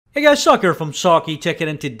Hey guys, Sucker from SAKITECH, and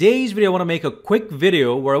in today's video I want to make a quick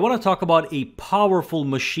video where I want to talk about a powerful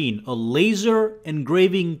machine, a laser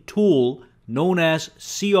engraving tool known as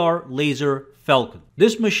Laser Falcon.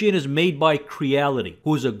 This machine is made by Creality,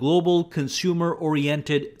 who is a global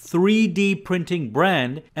consumer-oriented 3D printing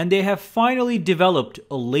brand, and they have finally developed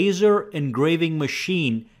a laser engraving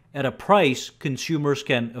machine at a price consumers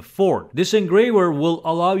can afford. This engraver will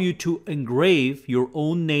allow you to engrave your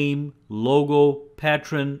own name, logo,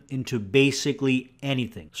 pattern into basically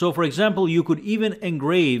anything. So for example, you could even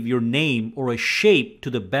engrave your name or a shape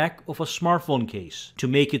to the back of a smartphone case to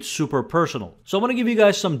make it super personal. So I want to give you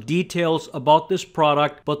guys some details about this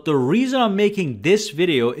product, but the reason I'm making this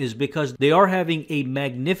video is because they are having a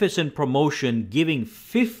magnificent promotion giving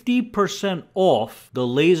 50% off the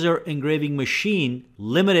laser engraving machine,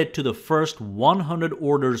 limited to the first 100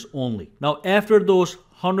 orders only. Now after those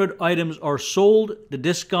 100 items are sold, the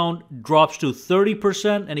discount drops to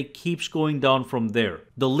 30% and it keeps going down from there.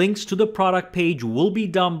 The links to the product page will be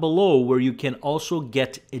down below, where you can also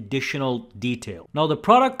get additional detail. Now the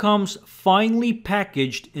product comes finely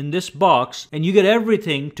packaged in this box, and you get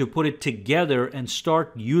everything to put it together and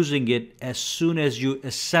start using it as soon as you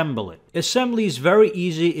assemble it. Assembly is very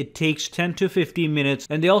easy. It takes 10 to 15 minutes,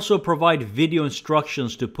 and they also provide video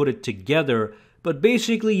instructions to put it together. But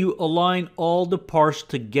basically you align all the parts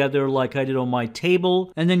together like I did on my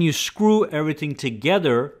table, and then you screw everything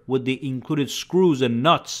together with the included screws and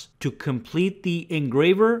nuts to complete the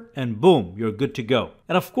engraver, and boom, you're good to go.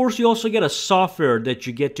 And of course you also get a software that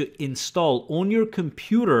you get to install on your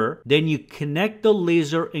computer. Then you connect the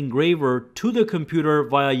laser engraver to the computer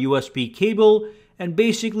via USB cable, and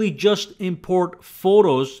basically just import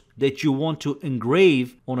photos that you want to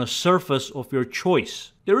engrave on a surface of your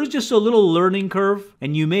choice. There is just a little learning curve,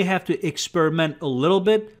 and you may have to experiment a little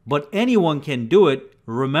bit, but anyone can do it.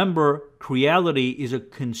 Remember, Creality is a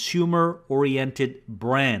consumer-oriented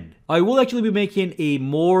brand. I will actually be making a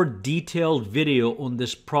more detailed video on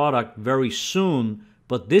this product very soon,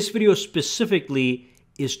 but this video specifically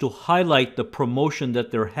is to highlight the promotion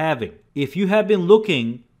that they're having. If you have been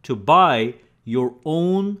looking to buy your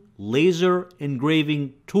own laser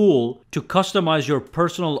engraving tool to customize your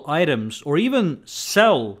personal items or even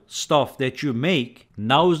sell stuff that you make,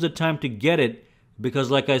 now is the time to get it,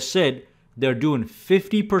 because like I said, they're doing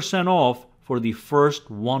 50% off for the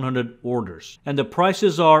first 100 orders, and the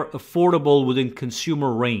prices are affordable within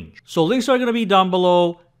consumer range. So links are going to be down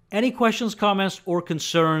below. Any questions, comments, or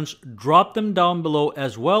concerns, drop them down below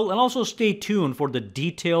as well, and also stay tuned for the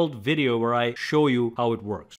detailed video where I show you how it works.